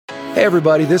Hey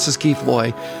everybody, this is Keith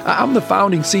Loy. I'm the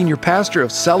founding senior pastor of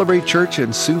Celebrate Church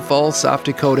in Sioux Falls, South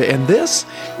Dakota, and this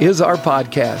is our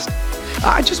podcast.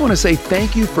 I just want to say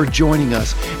thank you for joining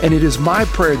us, and it is my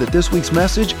prayer that this week's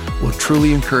message will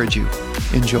truly encourage you.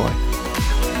 Enjoy.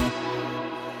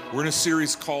 We're in a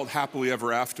series called Happily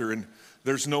Ever After, and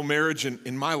there's no marriage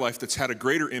in my life that's had a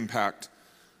greater impact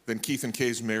than Keith and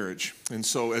Kay's marriage. And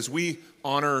so as we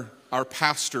honor our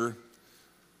pastor,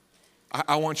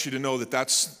 I want you to know that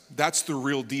that's the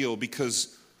real deal,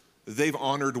 because they've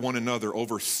honored one another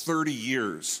over 30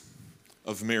 years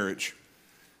of marriage.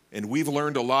 And we've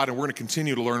learned a lot, and we're going to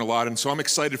continue to learn a lot. And so I'm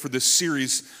excited for this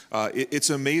series. It's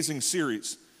an amazing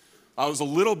series. I was a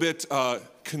little bit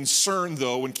concerned,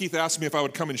 though, when Keith asked me if I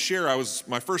would come and share.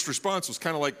 My first response was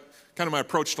kind of my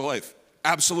approach to life.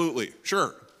 Absolutely,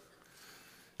 sure.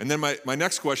 And then my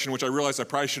next question, which I realized I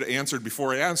probably should have answered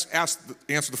before I answered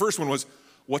the first one, was,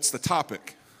 what's the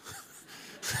topic?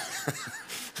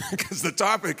 Because the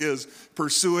topic is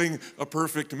pursuing a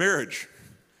perfect marriage.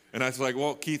 And I was like,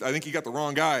 well, Keith, I think you got the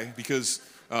wrong guy, because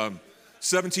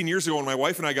 17 years ago when my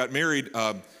wife and I got married,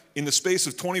 in the space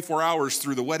of 24 hours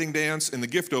through the wedding dance and the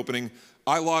gift opening,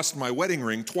 I lost my wedding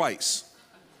ring twice.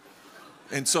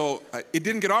 And so it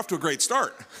didn't get off to a great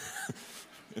start.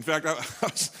 In fact, I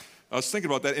was thinking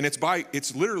about that, and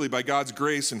it's literally by God's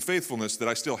grace and faithfulness that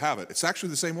I still have it. It's actually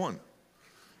the same one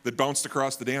that bounced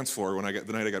across the dance floor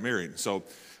the night I got married. So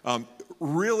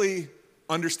really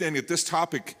understanding that this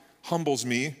topic humbles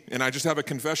me, and I just have a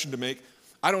confession to make.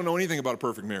 I don't know anything about a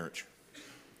perfect marriage.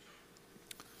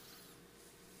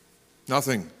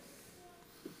 Nothing.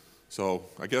 So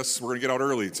I guess we're going to get out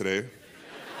early today.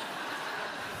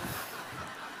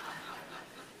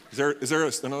 Is there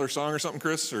another song or something,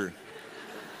 Chris? Or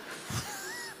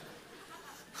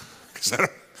because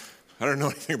I don't know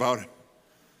anything about it.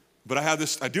 But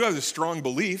I do have this strong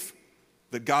belief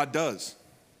that God does.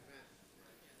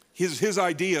 His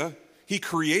idea, He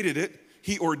created it,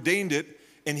 He ordained it,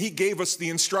 and He gave us the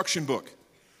instruction book.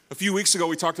 A few weeks ago,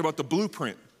 we talked about the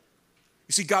blueprint.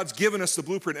 You see, God's given us the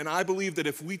blueprint, and I believe that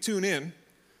if we tune in,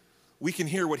 we can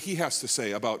hear what He has to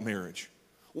say about marriage.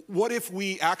 What if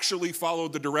we actually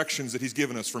followed the directions that He's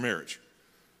given us for marriage?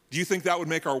 Do you think that would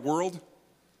make our world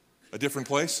a different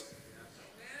place?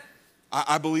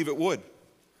 I believe it would.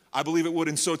 I believe it would.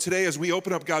 And so today, as we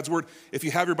open up God's Word, if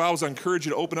you have your Bibles, I encourage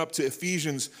you to open up to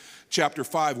Ephesians chapter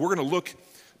 5. We're going to look,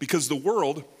 because the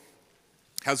world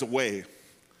has a way,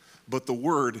 but the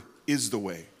Word is the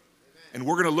way. And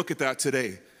we're going to look at that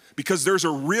today, because there's a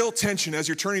real tension. As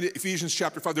you're turning to Ephesians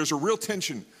chapter 5, there's a real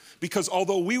tension, because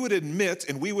although we would admit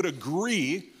and we would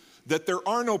agree that there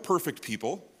are no perfect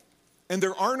people and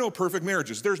there are no perfect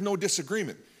marriages, there's no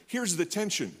disagreement. Here's the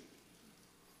tension.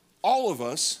 All of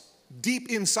us,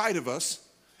 deep inside of us,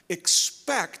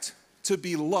 expect to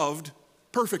be loved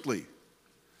perfectly.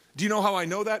 Do you know how I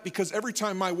know that? Because every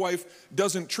time my wife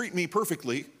doesn't treat me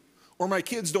perfectly, or my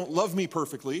kids don't love me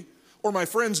perfectly, or my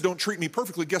friends don't treat me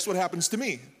perfectly, guess what happens to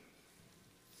me?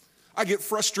 I get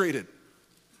frustrated,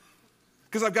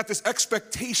 because I've got this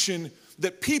expectation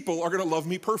that people are going to love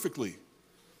me perfectly.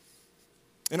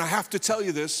 And I have to tell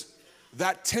you this,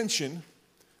 that tension,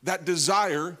 that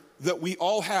desire that we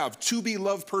all have to be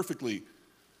loved perfectly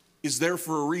is there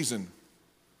for a reason.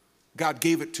 God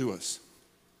gave it to us.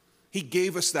 He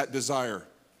gave us that desire,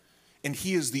 and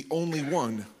He is the only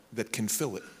one that can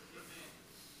fill it.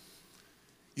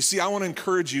 You see, I want to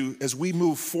encourage you as we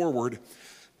move forward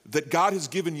that God has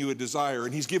given you a desire,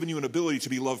 and He's given you an ability to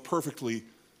be loved perfectly,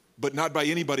 but not by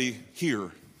anybody here.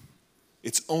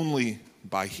 It's only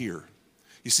by here.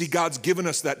 You see, God's given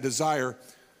us that desire,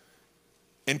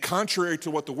 and contrary to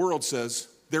what the world says,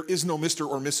 there is no Mr.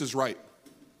 or Mrs. Right.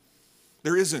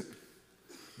 There isn't.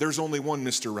 There's only one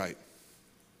Mr. Right.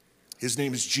 His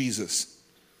name is Jesus.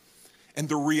 And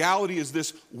the reality is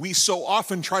this: we so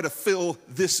often try to fill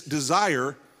this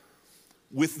desire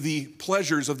with the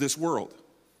pleasures of this world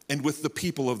and with the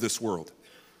people of this world.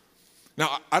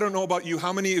 Now, I don't know about you.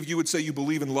 How many of you would say you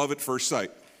believe in love at first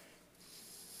sight?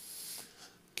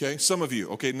 Okay, some of you.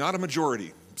 Okay, not a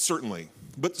majority, certainly.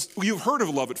 But you've heard of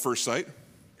love at first sight.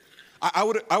 I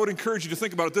would encourage you to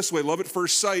think about it this way. Love at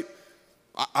first sight,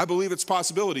 I believe it's a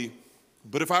possibility.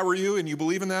 But if I were you and you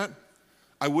believe in that,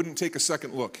 I wouldn't take a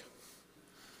second look.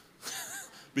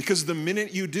 Because the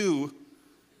minute you do,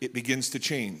 it begins to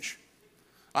change.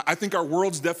 I think our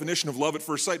world's definition of love at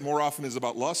first sight more often is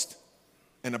about lust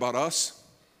and about us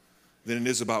than it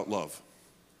is about love.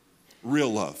 Real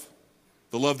love.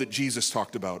 The love that Jesus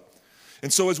talked about.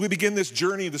 And so as we begin this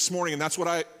journey this morning, and that's what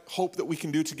I hope that we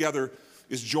can do together,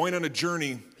 is join on a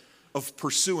journey of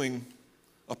pursuing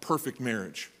a perfect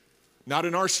marriage. Not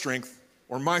in our strength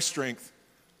or my strength,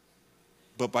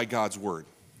 but by God's word.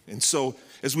 And so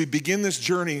as we begin this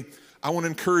journey, I want to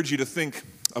encourage you to think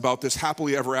about this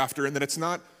happily ever after, and that it's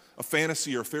not a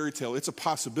fantasy or a fairy tale. It's a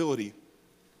possibility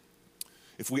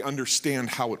if we understand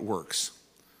how it works.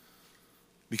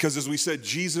 Because as we said,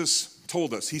 Jesus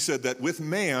told us, he said that with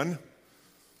man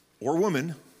or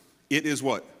woman, it is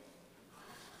what?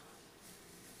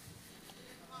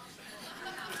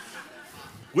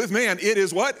 With man, it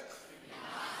is what?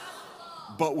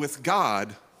 But with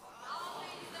God,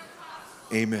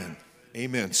 amen.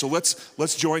 Amen. So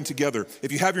let's join together.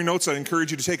 If you have your notes, I'd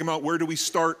encourage you to take them out. Where do we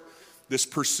start this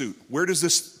pursuit? Where does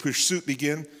this pursuit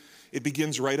begin? It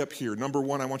begins right up here. Number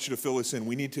one, I want you to fill this in.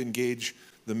 We need to engage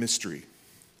the mystery.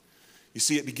 You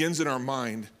see, it begins in our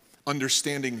mind,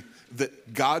 understanding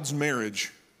that God's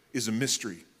marriage is a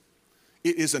mystery.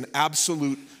 It is an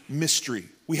absolute mystery.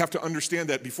 We have to understand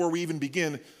that before we even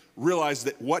begin, realize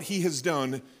that what he has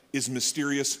done is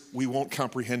mysterious. We won't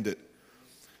comprehend it.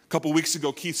 A couple weeks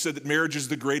ago, Keith said that marriage is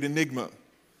the great enigma.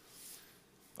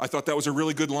 I thought that was a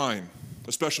really good line,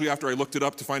 especially after I looked it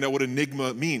up to find out what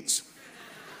enigma means.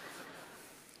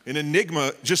 An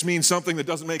enigma just means something that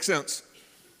doesn't make sense.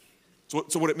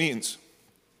 So what it means.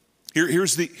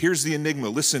 Here's the enigma.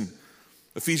 Listen,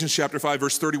 Ephesians chapter 5,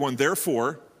 verse 31.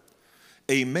 Therefore,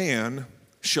 a man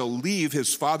shall leave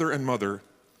his father and mother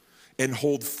and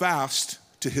hold fast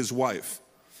to his wife,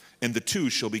 and the two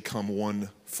shall become one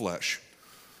flesh.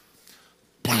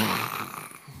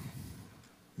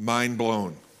 Mind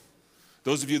blown.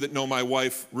 Those of you that know my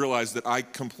wife realize that I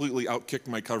completely outkicked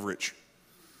my coverage.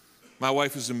 My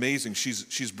wife is amazing.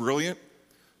 She's brilliant.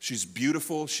 She's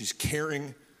beautiful. She's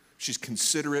caring. She's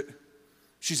considerate.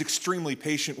 She's extremely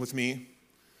patient with me.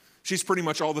 She's pretty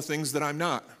much all the things that I'm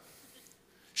not.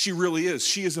 She really is.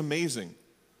 She is amazing.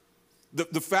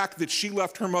 The fact that she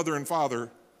left her mother and father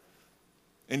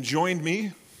and joined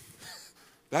me,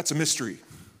 that's a mystery.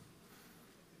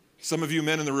 Some of you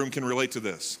men in the room can relate to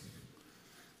this.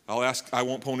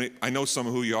 I know some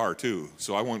of who you are too,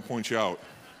 so I won't point you out.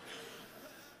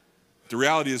 The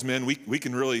reality is, men, we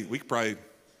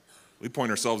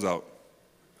point ourselves out.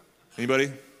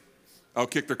 Anybody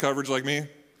outkick their coverage like me?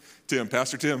 Tim,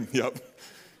 Pastor Tim, yep.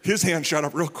 His hand shot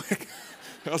up real quick.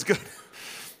 That was good.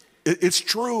 It's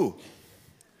true.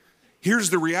 Here's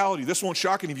the reality. This won't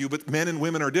shock any of you, but men and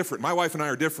women are different. My wife and I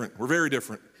are different. We're very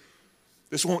different.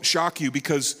 This won't shock you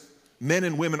because men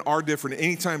and women are different.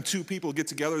 Anytime two people get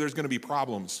together, there's going to be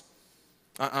problems.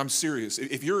 I'm serious.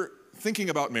 If you're thinking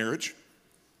about marriage,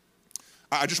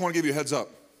 I just want to give you a heads up.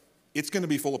 It's going to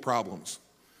be full of problems.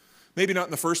 Maybe not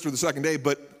in the first or the second day,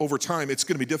 but over time, it's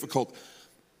going to be difficult.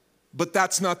 But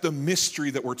that's not the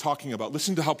mystery that we're talking about.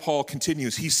 Listen to how Paul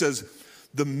continues. He says,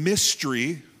 the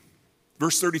mystery,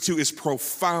 verse 32, is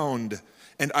profound,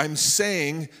 and I'm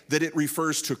saying that it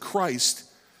refers to Christ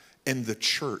and the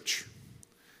church.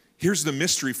 Here's the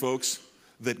mystery, folks,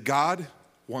 that God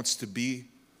wants to be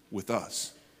with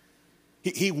us.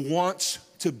 He wants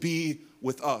to be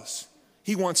with us.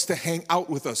 He wants to hang out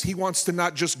with us. He wants to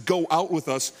not just go out with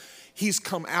us. He's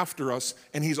come after us,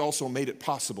 and he's also made it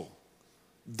possible.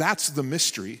 That's the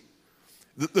mystery.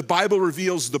 The Bible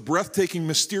reveals the breathtaking,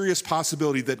 mysterious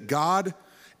possibility that God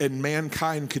and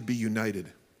mankind could be united.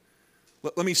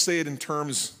 Let me say it in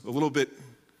terms a little bit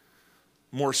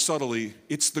more subtly.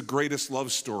 It's the greatest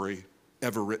love story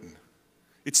ever written.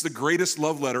 It's the greatest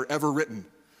love letter ever written.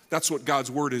 That's what God's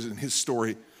word is in his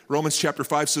story. Romans chapter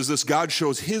 5 says this, God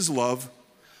shows his love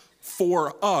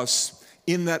for us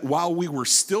in that while we were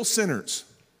still sinners,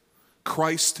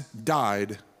 Christ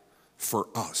died for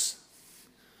us.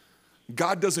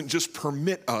 God doesn't just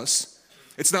permit us.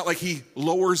 It's not like he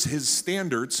lowers his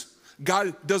standards.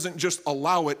 God doesn't just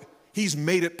allow it. He's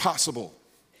made it possible.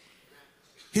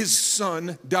 His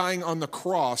son dying on the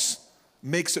cross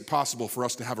makes it possible for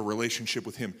us to have a relationship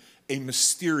with him, a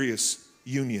mysterious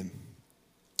union.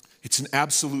 It's an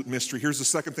absolute mystery. Here's the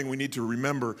second thing we need to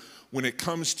remember when it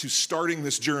comes to starting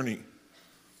this journey.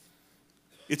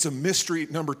 It's a mystery.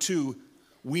 Number two,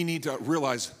 we need to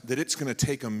realize that it's going to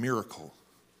take a miracle.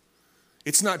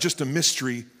 It's not just a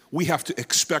mystery. We have to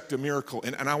expect a miracle.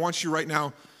 And I want you right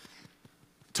now,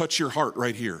 touch your heart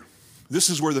right here. This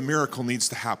is where the miracle needs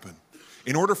to happen.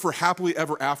 In order for happily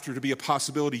ever after to be a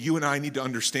possibility, you and I need to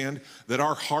understand that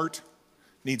our heart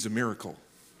needs a miracle.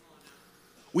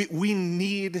 We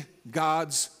need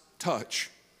God's touch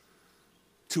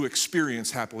to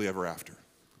experience happily ever after.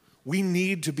 We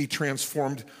need to be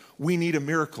transformed. We need a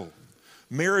miracle.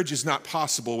 Marriage is not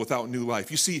possible without new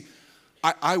life. You see,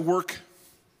 I work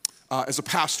as a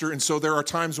pastor, and so there are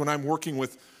times when I'm working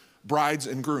with brides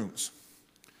and grooms.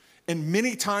 And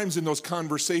many times in those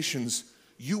conversations,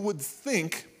 you would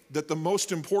think that the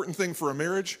most important thing for a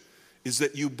marriage is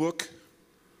that you book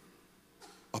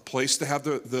a place to have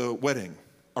the wedding,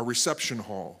 a reception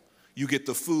hall. You get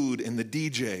the food and the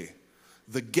DJ,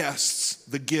 the guests,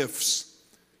 the gifts.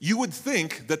 You would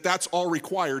think that that's all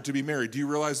required to be married. Do you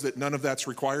realize that none of that's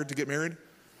required to get married?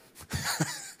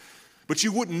 But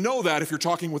you wouldn't know that if you're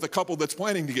talking with a couple that's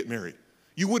planning to get married.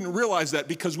 You wouldn't realize that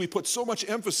because we put so much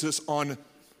emphasis on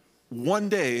one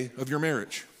day of your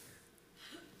marriage.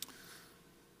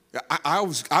 I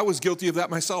was guilty of that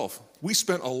myself. We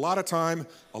spent a lot of time,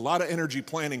 a lot of energy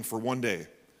planning for one day.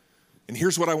 And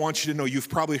here's what I want you to know. You've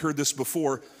probably heard this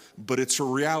before, but it's a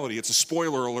reality. It's a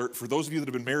spoiler alert. For those of you that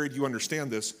have been married, you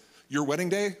understand this. Your wedding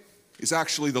day is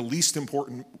actually the least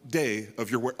important day of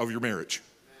your marriage.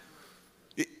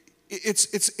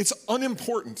 It's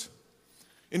unimportant.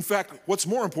 In fact, what's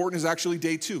more important is actually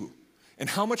day 2. And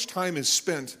how much time is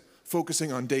spent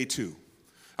focusing on day 2.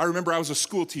 I remember I was a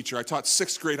school teacher. I taught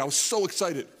 6th grade. I was so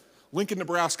excited. Lincoln,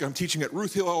 Nebraska. I'm teaching at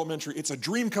Ruth Hill Elementary. It's a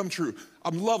dream come true.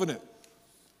 I'm loving it.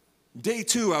 Day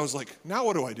 2, I was like, now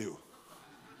what do I do?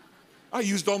 I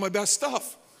used all my best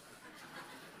stuff.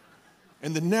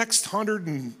 And the next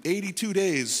 182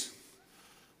 days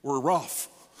were rough.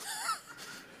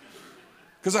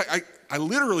 Because I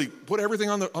literally put everything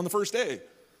on the first day.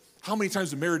 How many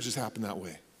times do marriages happen that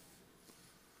way?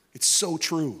 It's so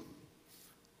true.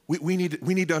 We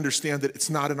need to understand that it's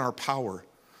not in our power.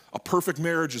 A perfect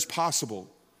marriage is possible,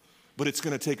 but it's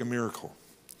going to take a miracle.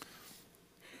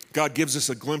 God gives us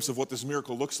a glimpse of what this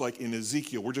miracle looks like in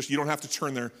Ezekiel. You don't have to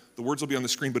turn there. The words will be on the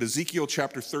screen. But Ezekiel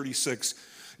chapter 36,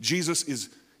 Jesus is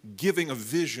giving a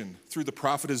vision through the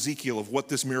prophet Ezekiel of what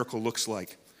this miracle looks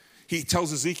like. He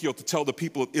tells Ezekiel to tell the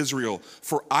people of Israel,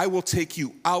 "For I will take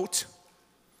you out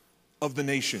of the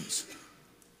nations."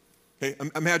 Okay,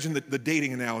 imagine the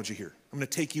dating analogy here. I'm going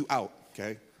to take you out,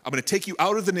 okay? I'm going to take you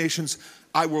out of the nations.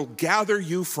 I will gather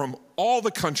you from all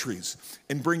the countries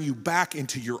and bring you back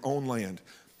into your own land.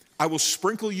 I will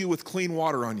sprinkle you with clean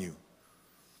water on you.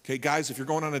 Okay, guys, if you're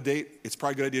going on a date, it's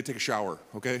probably a good idea to take a shower,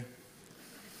 okay?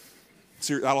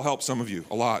 That'll help some of you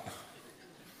a lot.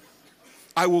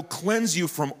 I will cleanse you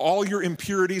from all your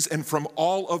impurities and from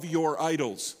all of your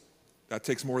idols. That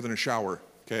takes more than a shower,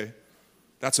 okay?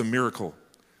 That's a miracle.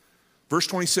 Verse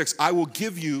 26, I will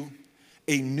give you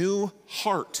a new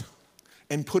heart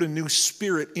and put a new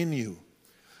spirit in you.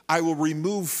 I will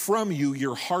remove from you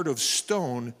your heart of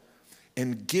stone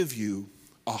and give you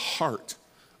a heart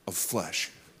of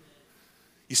flesh.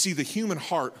 You see, the human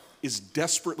heart is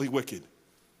desperately wicked.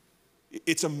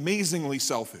 It's amazingly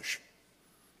selfish.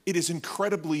 It is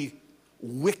incredibly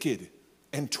wicked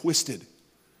and twisted.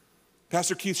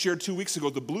 Pastor Keith shared 2 weeks ago,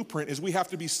 the blueprint is we have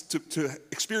to be, to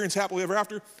experience happily ever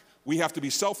after, we have to be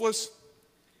selfless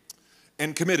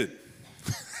and committed.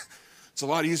 It's a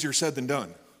lot easier said than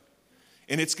done.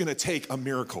 And it's going to take a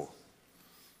miracle.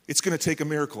 It's going to take a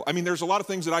miracle. I mean, there's a lot of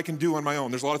things that I can do on my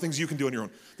own. There's a lot of things you can do on your own.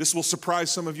 This will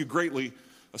surprise some of you greatly,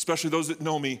 especially those that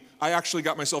know me. I actually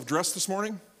got myself dressed this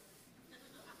morning.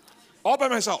 All by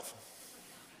myself.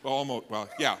 All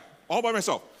by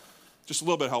myself. Just a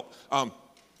little bit of help.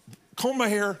 Combed my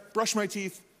hair, brushed my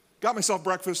teeth, got myself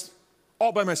breakfast,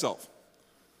 all by myself.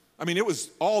 I mean, it was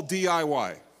all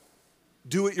DIY.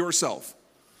 Do it yourself.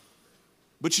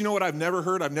 But you know what I've never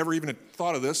heard? I've never even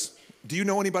thought of this. Do you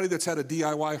know anybody that's had a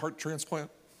DIY heart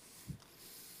transplant?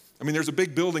 I mean, there's a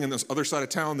big building in this other side of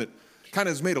town that kind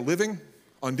of has made a living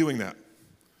on doing that.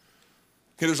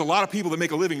 Okay, there's a lot of people that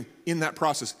make a living in that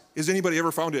process. Has anybody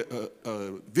ever found a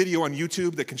video on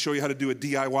YouTube that can show you how to do a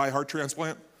DIY heart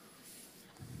transplant?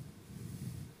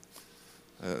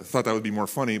 I thought that would be more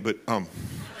funny, but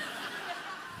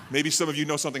maybe some of you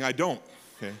know something I don't.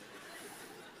 Okay.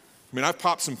 I mean, I've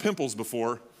popped some pimples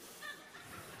before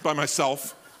by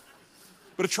myself,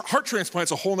 but a heart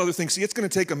transplant's a whole other thing. See, it's going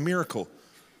to take a miracle,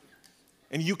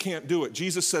 and you can't do it.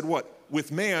 Jesus said what?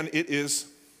 With man, it is,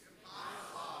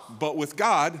 but with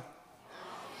God,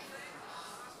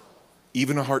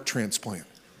 even a heart transplant.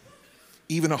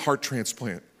 Even a heart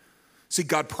transplant. See,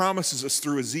 God promises us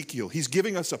through Ezekiel. He's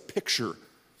giving us a picture.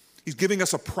 He's giving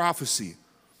us a prophecy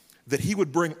that he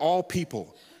would bring all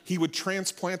people. He would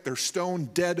transplant their stone,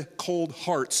 dead, cold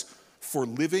hearts for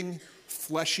living,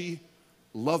 fleshy,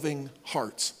 loving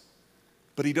hearts.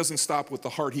 But he doesn't stop with the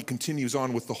heart. He continues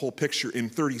on with the whole picture. In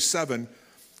 37,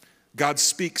 God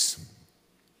speaks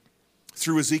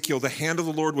through Ezekiel, the hand of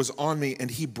the Lord was on me, and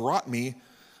he brought me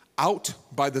out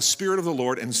by the Spirit of the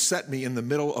Lord and set me in the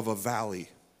middle of a valley.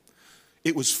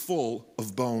 It was full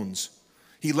of bones.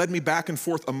 He led me back and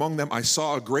forth among them. I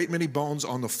saw a great many bones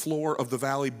on the floor of the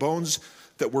valley, bones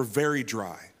that were very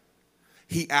dry.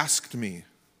 He asked me,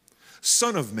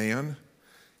 Son of man,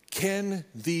 can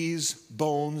these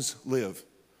bones live?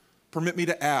 Permit me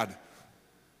to add,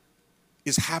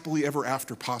 is happily ever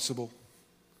after possible?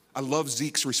 I love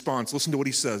Zeke's response. Listen to what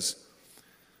he says.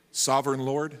 Sovereign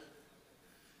Lord,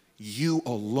 you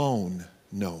alone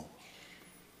know.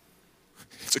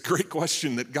 It's a great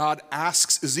question that God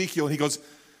asks Ezekiel, and he goes,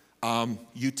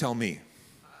 you tell me.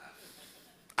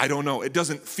 I don't know. It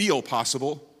doesn't feel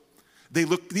possible.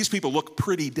 These people look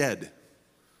pretty dead.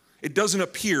 It doesn't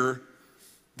appear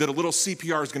that a little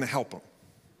CPR is going to help them.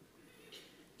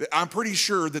 I'm pretty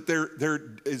sure that there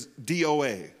is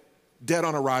DOA, dead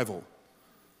on arrival.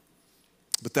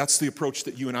 But that's the approach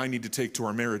that you and I need to take to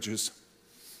our marriages.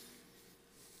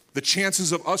 The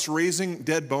chances of us raising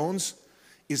dead bones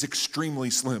is extremely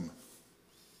slim.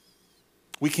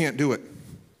 We can't do it.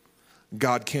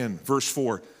 God can. Verse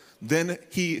 4, then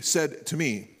he said to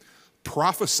me,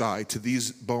 prophesy to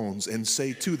these bones and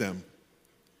say to them,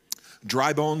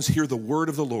 dry bones, hear the word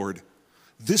of the Lord.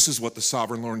 This is what the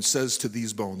sovereign Lord says to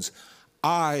these bones.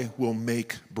 I will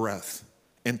make breath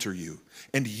enter you,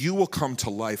 and you will come to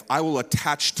life. I will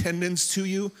attach tendons to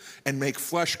you and make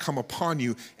flesh come upon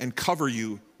you and cover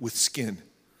you with skin.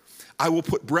 I will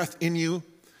put breath in you,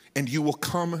 and you will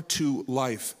come to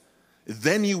life.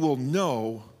 Then you will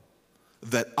know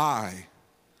that I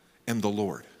am the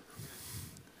Lord.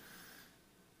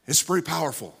 It's pretty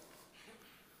powerful.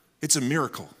 It's a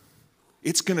miracle.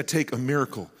 It's going to take a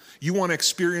miracle. You want to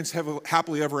experience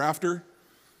happily ever after?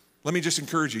 Let me just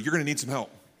encourage you. You're going to need some help.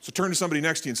 So turn to somebody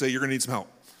next to you and say, you're going to need some help.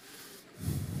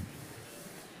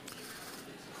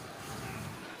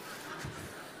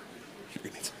 You're going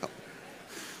to need some help.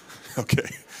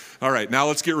 Okay. All right, now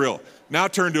let's get real. Now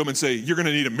turn to them and say, you're going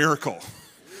to need a miracle.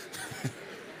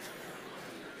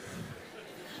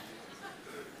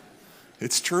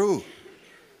 It's true.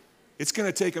 It's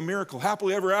going to take a miracle.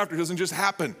 Happily ever after doesn't just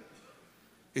happen.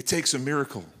 It takes a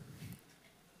miracle.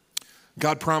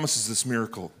 God promises this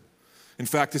miracle. In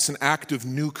fact, it's an act of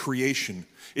new creation.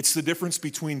 It's the difference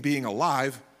between being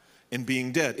alive and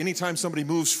being dead. Anytime somebody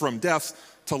moves from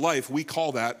death to life, we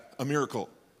call that a miracle.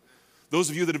 Those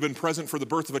of you that have been present for the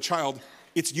birth of a child,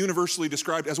 it's universally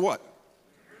described as what?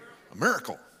 A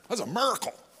miracle. That's a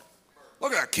miracle.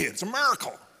 Look at that kid. It's a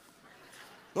miracle.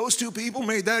 Those two people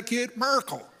made that kid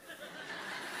miracle.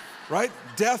 Right?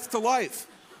 Death to life.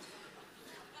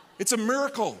 It's a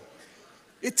miracle.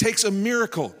 It takes a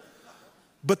miracle.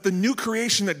 But the new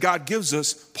creation that God gives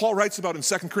us, Paul writes about in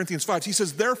 2 Corinthians 5. He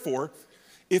says, therefore,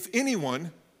 if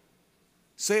anyone,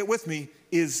 say it with me,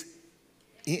 if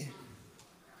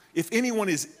anyone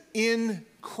is in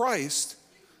Christ,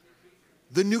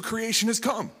 the new creation has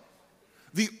come.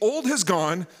 The old has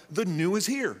gone, the new is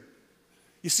here.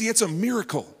 You see, it's a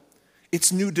miracle.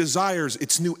 It's new desires,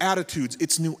 it's new attitudes,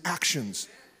 it's new actions.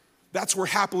 That's where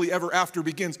happily ever after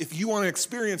begins. If you want to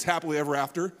experience happily ever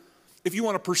after, if you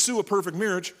want to pursue a perfect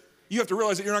marriage, you have to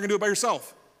realize that you're not going to do it by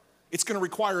yourself. It's going to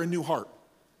require a new heart.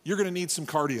 You're going to need some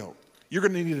cardio. You're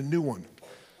going to need a new one.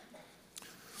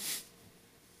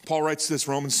 Paul writes this,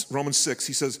 Romans 6.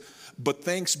 He says, but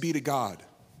thanks be to God.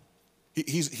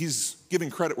 He's giving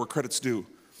credit where credit's due.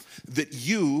 That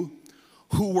you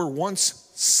who were once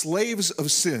slaves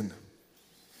of sin,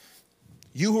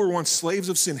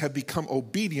 have become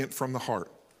obedient from the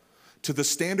heart to the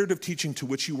standard of teaching to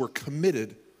which you were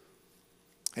committed,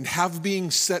 and have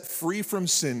being set free from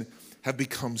sin, have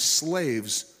become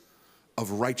slaves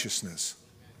of righteousness.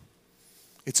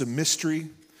 It's a mystery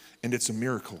and it's a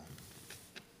miracle.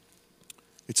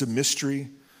 It's a mystery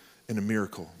and a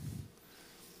miracle.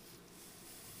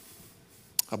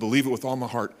 I believe it with all my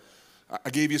heart. I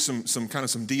gave you some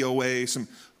DOA,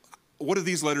 what do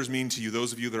these letters mean to you,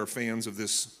 those of you that are fans of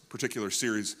this particular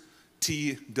series?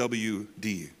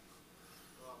 TWD.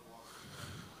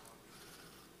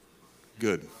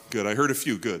 Good. I heard a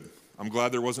few. Good. I'm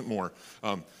glad there wasn't more.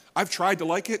 I've tried to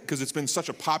like it because it's been such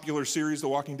a popular series, The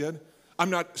Walking Dead.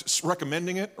 I'm not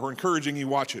recommending it or encouraging you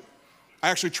watch it. I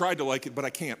actually tried to like it, but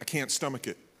I can't. I can't stomach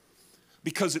it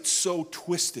because it's so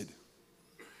twisted.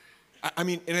 I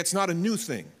mean, and it's not a new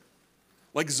thing.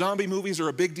 Like zombie movies are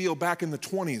a big deal back in the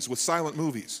 20s with silent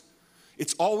movies.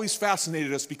 It's always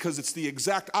fascinated us because it's the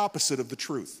exact opposite of the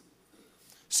truth.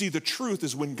 See, the truth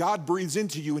is when God breathes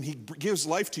into you and he gives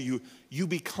life to you,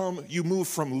 you move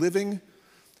from living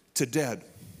to dead.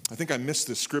 I think I missed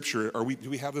this scripture. Do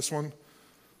we have this one?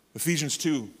 Ephesians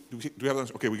 2. Do we have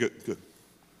that? Okay, we good.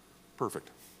 Perfect.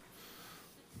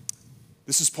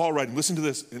 This is Paul writing. Listen to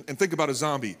this and think about a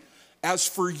zombie. As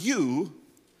for you,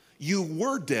 you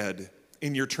were dead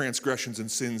in your transgressions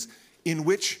and sins in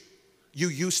which you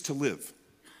used to live.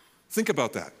 Think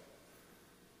about that.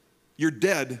 You're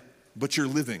dead, but you're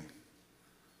living.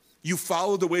 You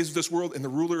follow the ways of this world and the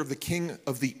ruler of the king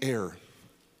of the air,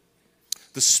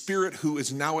 the spirit who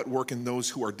is now at work in those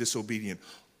who are disobedient.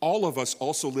 All of us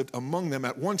also lived among them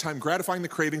at one time, gratifying the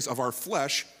cravings of our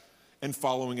flesh and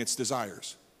following its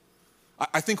desires.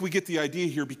 I think we get the idea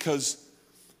here because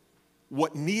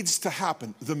what needs to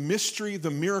happen, the mystery,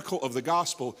 the miracle of the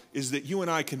gospel, is that you and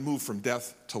I can move from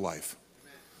death to life.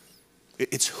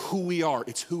 It's who we are.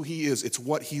 It's who he is. It's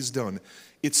what he's done.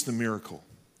 It's the miracle.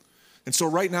 And so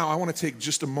right now, I want to take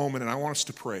just a moment and I want us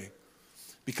to pray,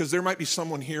 because there might be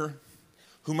someone here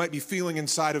who might be feeling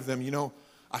inside of them,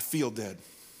 I feel dead.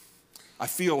 I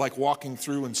feel like walking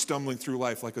through and stumbling through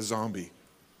life like a zombie.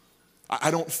 I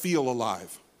don't feel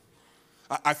alive.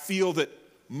 I feel that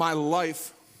my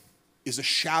life is a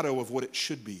shadow of what it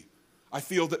should be. I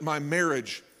feel that my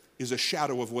marriage is a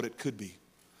shadow of what it could be.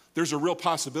 There's a real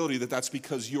possibility that that's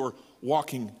because you're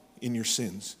walking in your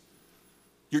sins.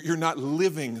 You're not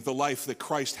living the life that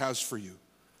Christ has for you.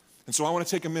 And so I want to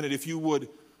take a minute, if you would,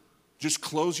 just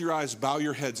close your eyes, bow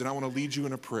your heads, and I want to lead you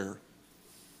in a prayer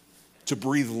to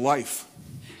breathe life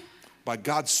by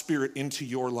God's Spirit into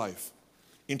your life,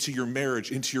 into your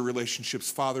marriage, into your relationships.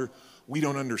 Father, we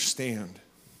don't understand.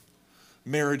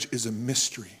 Marriage is a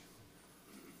mystery.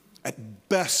 At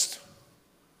best,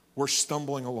 we're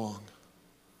stumbling along.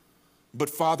 But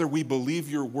Father, we believe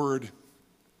your word,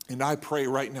 and I pray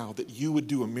right now that you would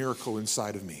do a miracle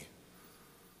inside of me.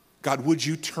 God, would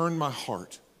you turn my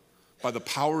heart by the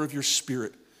power of your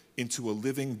Spirit into a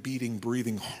living, beating,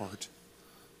 breathing heart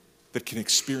that can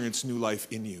experience new life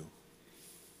in you.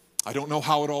 I don't know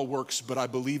how it all works, but I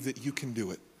believe that you can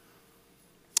do it.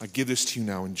 I give this to you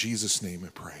now in Jesus' name I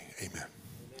pray. Amen.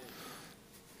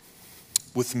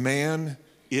 With man,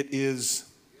 it is,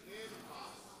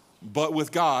 but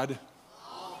with God,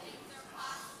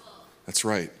 that's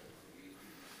right.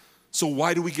 So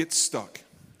why do we get stuck?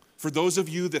 For those of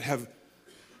you that have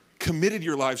committed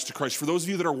your lives to Christ, for those of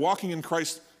you that are walking in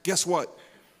Christ, guess what?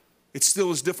 It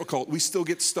still is difficult. We still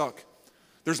get stuck.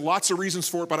 There's lots of reasons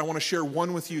for it, but I want to share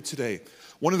one with you today.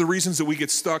 One of the reasons that we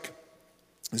get stuck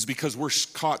is because we're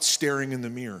caught staring in the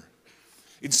mirror.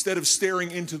 Instead of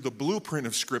staring into the blueprint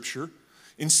of Scripture,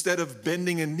 instead of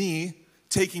bending a knee,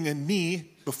 taking a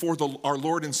knee before our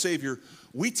Lord and Savior,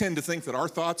 we tend to think that our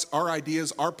thoughts, our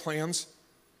ideas, our plans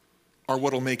are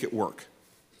what will make it work.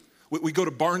 We go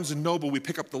to Barnes & Noble, we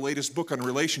pick up the latest book on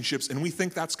relationships, and we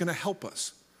think that's going to help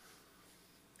us.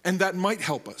 And that might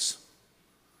help us.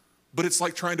 But it's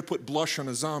like trying to put blush on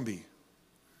a zombie.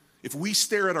 If we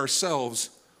stare at ourselves,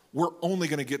 we're only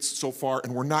going to get so far,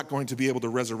 and we're not going to be able to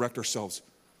resurrect ourselves.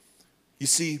 You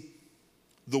see,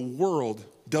 the world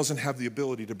doesn't have the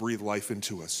ability to breathe life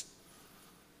into us,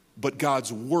 but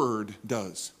God's word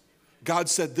does. God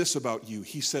said this about you.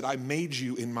 He said, I made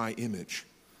you in my image.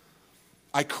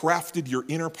 I crafted your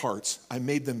inner parts. I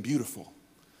made them beautiful.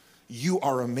 You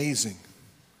are amazing.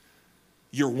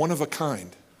 You're one of a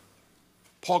kind.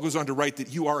 Paul goes on to write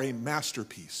that you are a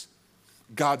masterpiece,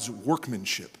 God's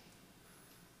workmanship.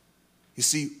 You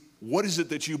see, what is it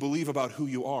that you believe about who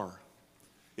you are?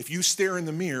 If you stare in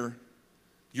the mirror,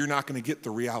 you're not going to get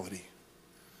the reality.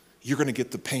 You're going to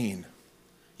get the pain.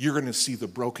 You're going to see the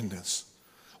brokenness.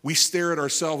 We stare at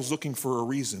ourselves looking for a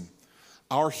reason.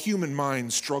 Our human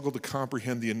minds struggle to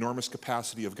comprehend the enormous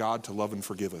capacity of God to love and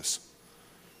forgive us.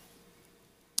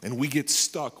 And we get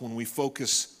stuck when we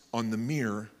focus on the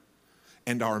mirror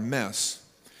and our mess,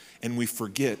 and we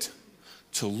forget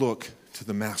to look to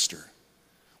the Master.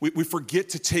 We forget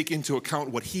to take into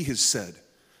account what he has said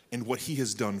and what he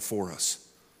has done for us.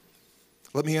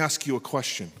 Let me ask you a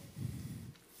question.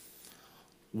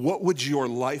 What would your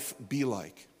life be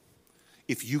like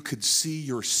if you could see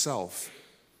yourself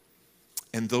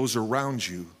and those around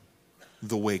you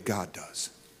the way God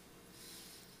does?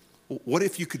 What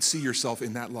if you could see yourself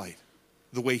in that light,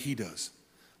 the way he does?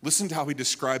 Listen to how he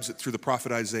describes it through the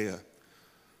prophet Isaiah.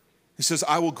 He says,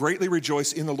 I will greatly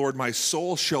rejoice in the Lord. My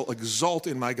soul shall exult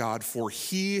in my God, for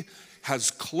he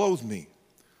has clothed me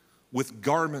with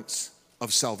garments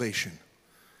of salvation.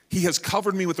 He has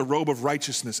covered me with a robe of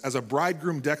righteousness, as a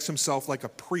bridegroom decks himself like a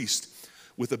priest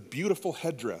with a beautiful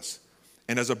headdress,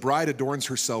 and as a bride adorns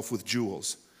herself with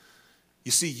jewels.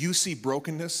 You see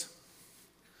brokenness.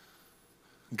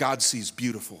 God sees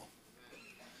beautiful.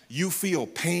 You feel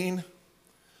pain,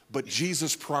 but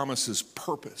Jesus promises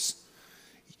purpose.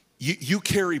 You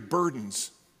carry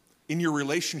burdens in your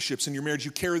relationships, in your marriage.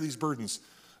 You carry these burdens.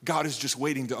 God is just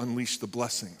waiting to unleash the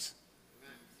blessings.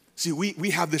 See, we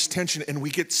have this tension, and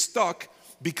we get stuck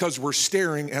because we're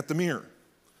staring at the mirror.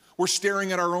 We're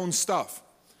staring at our own stuff.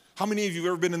 How many of you have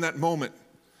ever been in that moment?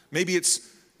 Maybe it's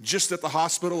just at the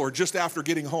hospital or just after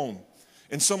getting home,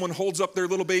 and someone holds up their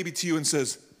little baby to you and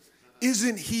says,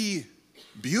 "Isn't he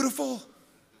beautiful?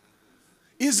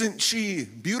 Isn't she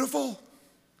beautiful?"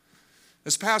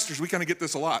 As pastors, we kind of get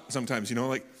this a lot sometimes,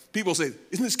 like people say,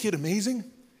 "Isn't this kid amazing?"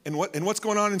 And what's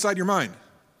going on inside your mind?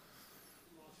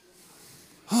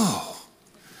 Oh,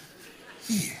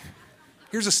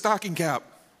 here's a stocking cap.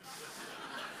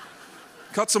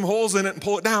 Cut some holes in it and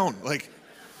pull it down, right?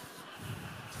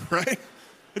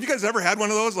 Have you guys ever had one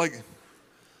of those? Look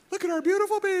at our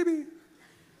beautiful baby.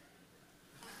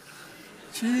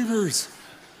 Jeevers.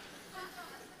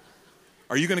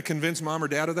 Are you going to convince mom or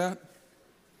dad of that?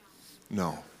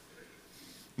 No.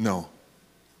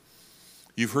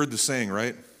 You've heard the saying,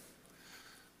 right?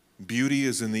 Beauty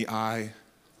is in the eye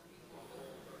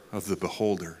of the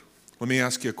beholder. Let me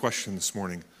ask you a question this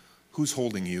morning. Who's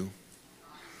holding you?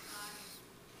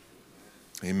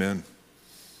 Amen.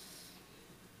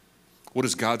 What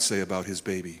does God say about his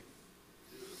baby?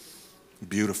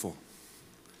 Beautiful.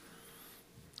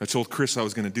 I told Chris I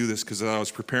was going to do this because I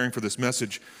was preparing for this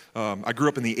message. I grew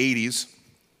up in the 80s.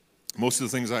 Most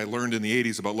of the things I learned in the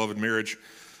 80s about love and marriage,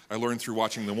 I learned through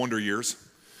watching The Wonder Years.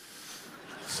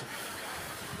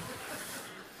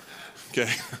 Okay,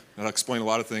 that'll explain a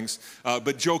lot of things.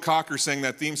 But Joe Cocker sang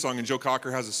that theme song, and Joe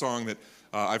Cocker has a song that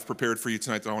I've prepared for you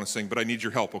tonight that I want to sing, but I need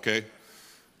your help, okay?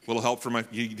 A little help from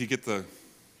you get the,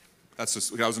 that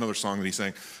was another song that he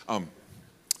sang.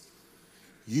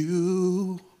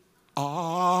 You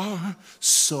are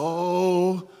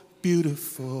so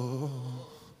beautiful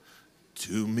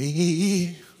to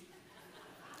me.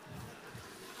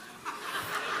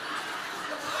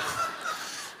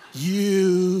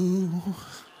 You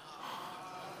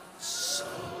so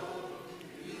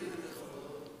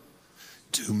beautiful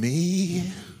to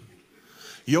me.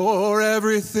 You're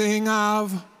everything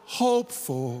I've hoped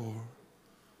for.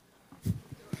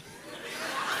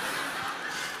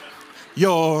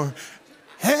 You're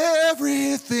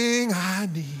everything I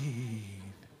need.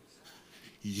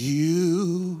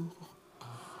 You are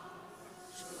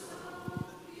so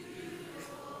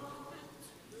beautiful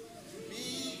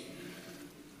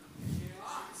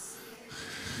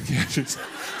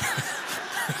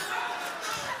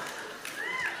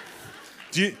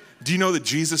to me. Do you know that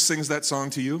Jesus sings that song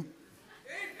to you?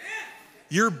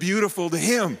 You're beautiful to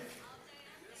him.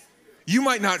 You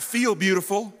might not feel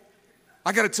beautiful.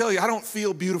 I got to tell you, I don't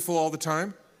feel beautiful all the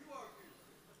time.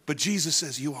 But Jesus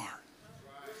says you are.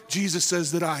 Jesus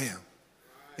says that I am.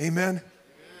 Amen?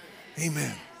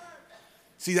 Amen.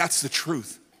 See, that's the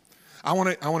truth. I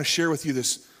want to share with you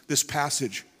this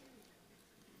passage.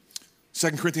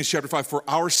 2 Corinthians chapter 5, for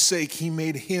our sake he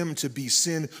made him to be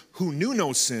sin who knew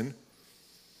no sin.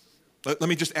 Let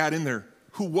me just add in there,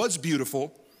 who was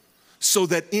beautiful, so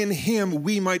that in him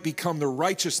we might become the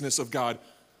righteousness of God.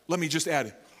 Let me just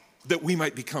add, that we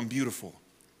might become beautiful.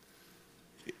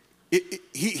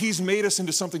 He's made us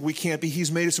into something we can't be.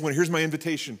 He's made us into, here's my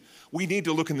invitation. We need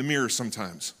to look in the mirror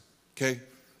sometimes, okay?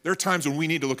 There are times when we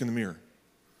need to look in the mirror.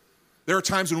 There are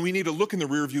times when we need to look in the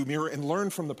rear view mirror and learn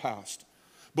from the past.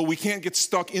 But we can't get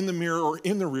stuck in the mirror or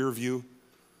in the rear view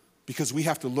because we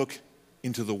have to look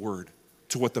into the Word,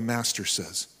 to what the Master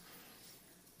says.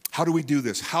 How do we do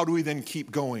this? How do we then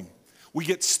keep going? We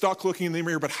get stuck looking in the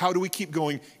mirror, but how do we keep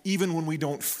going even when we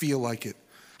don't feel like it?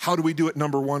 How do we do it?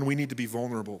 Number one, we need to be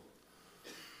vulnerable.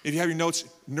 If you have your notes,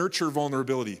 nurture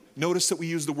vulnerability. Notice that we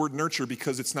use the word nurture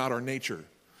because it's not our nature.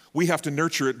 We have to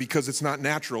nurture it because it's not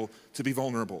natural to be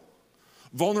vulnerable.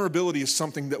 Vulnerability is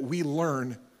something that we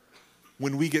learn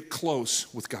when we get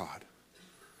close with God.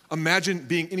 Imagine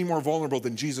being any more vulnerable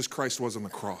than Jesus Christ was on the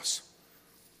cross.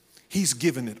 He's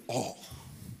given it all,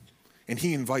 and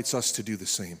he invites us to do the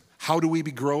same. How do we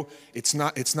grow? It's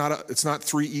not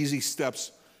 3 easy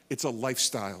steps. It's a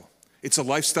lifestyle. It's a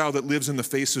lifestyle that lives in the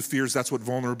face of fears. That's what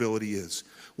vulnerability is.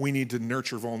 We need to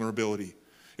nurture vulnerability.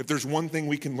 If there's one thing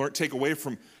we can take away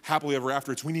from happily ever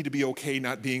after, it's we need to be okay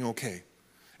not being okay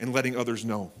and letting others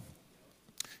know.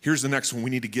 Here's the next one. We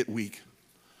need to get weak.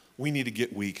 We need to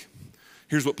get weak.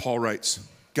 Here's what Paul writes.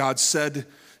 God said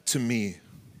to me,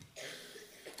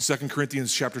 2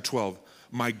 Corinthians chapter 12,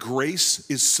 my grace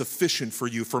is sufficient for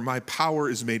you, for my power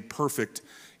is made perfect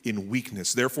in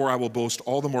weakness. Therefore, I will boast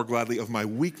all the more gladly of my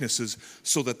weaknesses,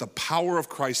 so that the power of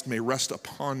Christ may rest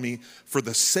upon me. For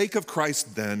the sake of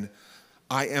Christ, then,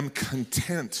 I am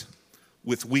content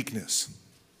with weakness,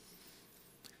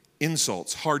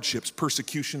 insults, hardships,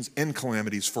 persecutions, and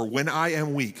calamities. For when I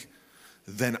am weak,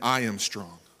 then I am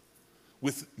strong.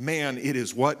 With man, it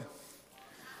is what?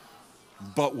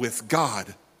 But with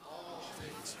God,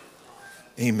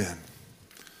 amen.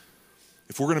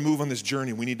 If we're going to move on this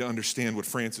journey, we need to understand what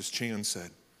Francis Chan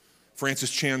said.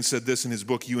 Francis Chan said this in his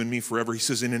book, You and Me Forever. He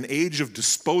says, in an age of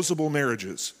disposable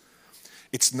marriages,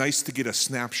 it's nice to get a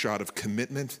snapshot of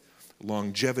commitment,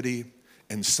 longevity,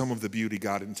 and some of the beauty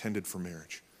God intended for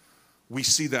marriage. We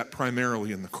see that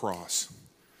primarily in the cross.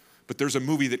 But there's a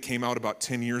movie that came out about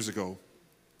 10 years ago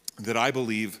that I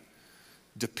believe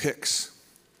depicts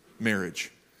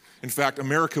marriage. In fact,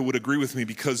 America would agree with me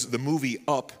because the movie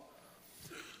Up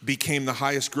became the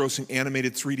highest grossing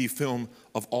animated 3D film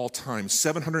of all time.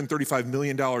 $735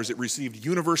 million. It received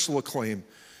universal acclaim.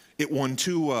 It won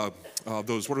two, what are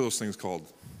those things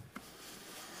called?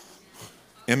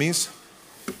 Emmys?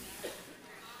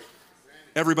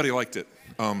 Everybody liked it.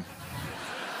 And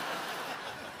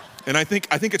I think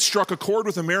it struck a chord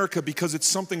with America because it's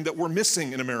something that we're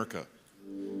missing in America.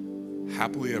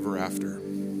 Happily ever after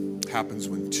happens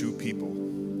when two people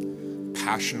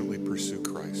passionately pursue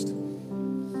Christ.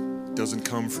 It doesn't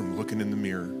come from looking in the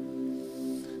mirror.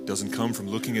 It doesn't come from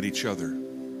looking at each other.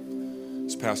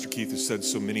 As Pastor Keith has said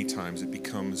so many times, it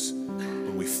becomes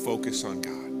when we focus on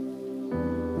God.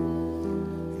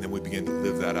 And then we begin to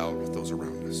live that out with those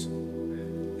around us.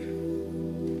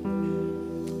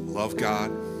 Love God,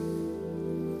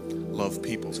 love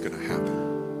people is going to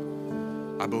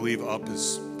happen. I believe Up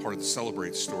is part of the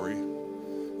Celebrate story.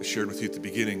 I shared with you at the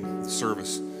beginning of the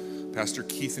service, Pastor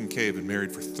Keith and Kay have been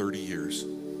married for 30 years.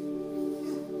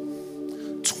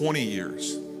 20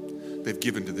 years they've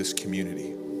given to this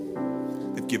community.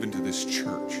 They've given to this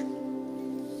church.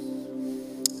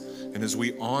 And as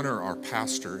we honor our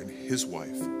pastor and his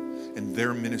wife and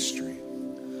their ministry,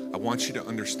 I want you to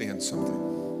understand something.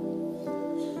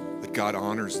 That God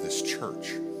honors this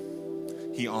church.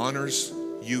 He honors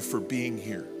you for being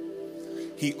here.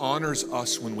 He honors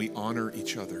us when we honor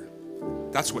each other.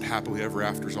 That's what Happily Ever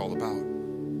After is all about.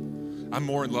 I'm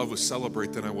more in love with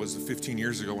Celebrate than I was 15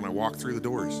 years ago when I walked through the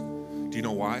doors. Do you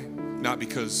know why? Not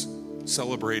because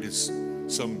Celebrate is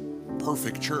some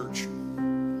perfect church.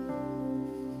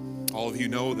 All of you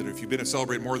know that if you've been at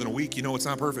Celebrate more than a week, you know it's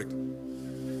not perfect.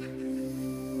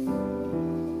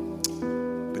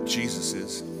 But Jesus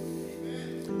is.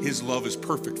 His love is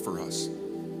perfect for us.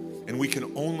 And we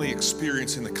can only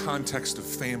experience in the context of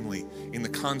family, in the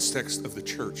context of the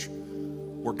church,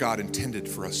 where God intended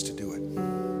for us to do it.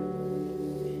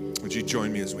 Would you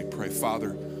join me as we pray?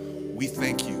 Father, we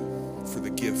thank you for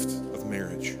the gift of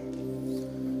marriage.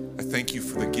 I thank you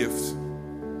for the gift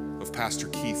of Pastor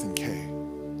Keith and Kay.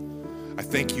 I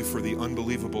thank you for the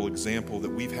unbelievable example that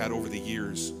we've had over the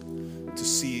years to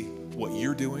see what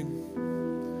you're doing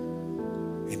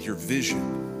and your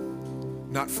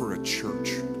vision, not for a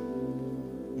church,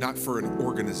 not for an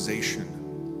organization,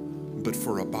 but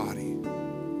for a body,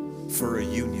 for a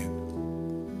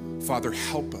union. Father,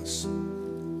 help us.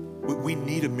 We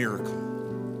need a miracle.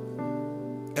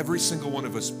 Every single one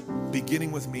of us,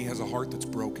 beginning with me, has a heart that's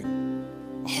broken,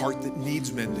 a heart that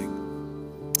needs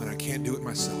mending, and I can't do it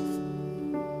myself.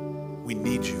 We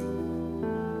need you.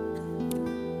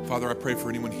 Father, I pray for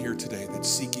anyone here today that's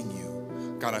seeking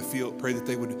you. God, I pray that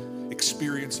they would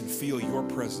experience and feel your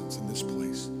presence in this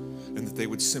place, and that they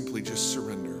would simply just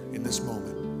surrender in this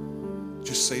moment.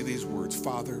 Just say these words: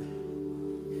 Father,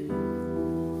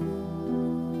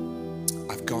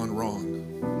 I've gone wrong.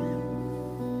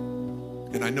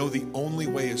 And I know the only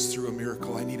way is through a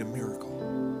miracle. I need a miracle.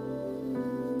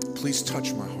 Please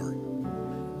touch my heart.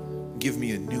 Give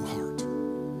me a new heart.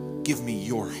 Give me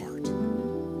your heart.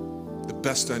 The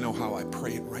best I know how, I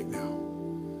pray it right now.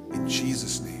 In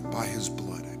Jesus' name, by his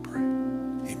blood, I pray.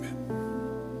 Amen.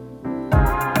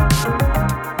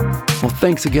 Well,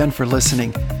 thanks again for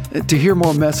listening. To hear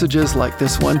more messages like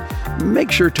this one,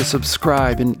 make sure to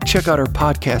subscribe and check out our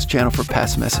podcast channel for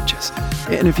past messages.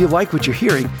 And if you like what you're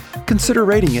hearing, consider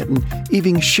rating it and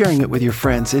even sharing it with your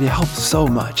friends. It helps so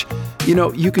much. You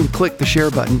know, you can click the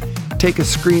share button, take a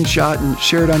screenshot and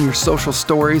share it on your social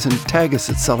stories and tag us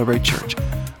at Celebrate Church.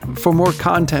 For more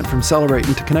content from Celebrate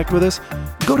and to connect with us,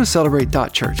 go to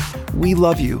celebrate.church. We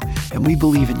love you and we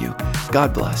believe in you.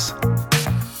 God bless.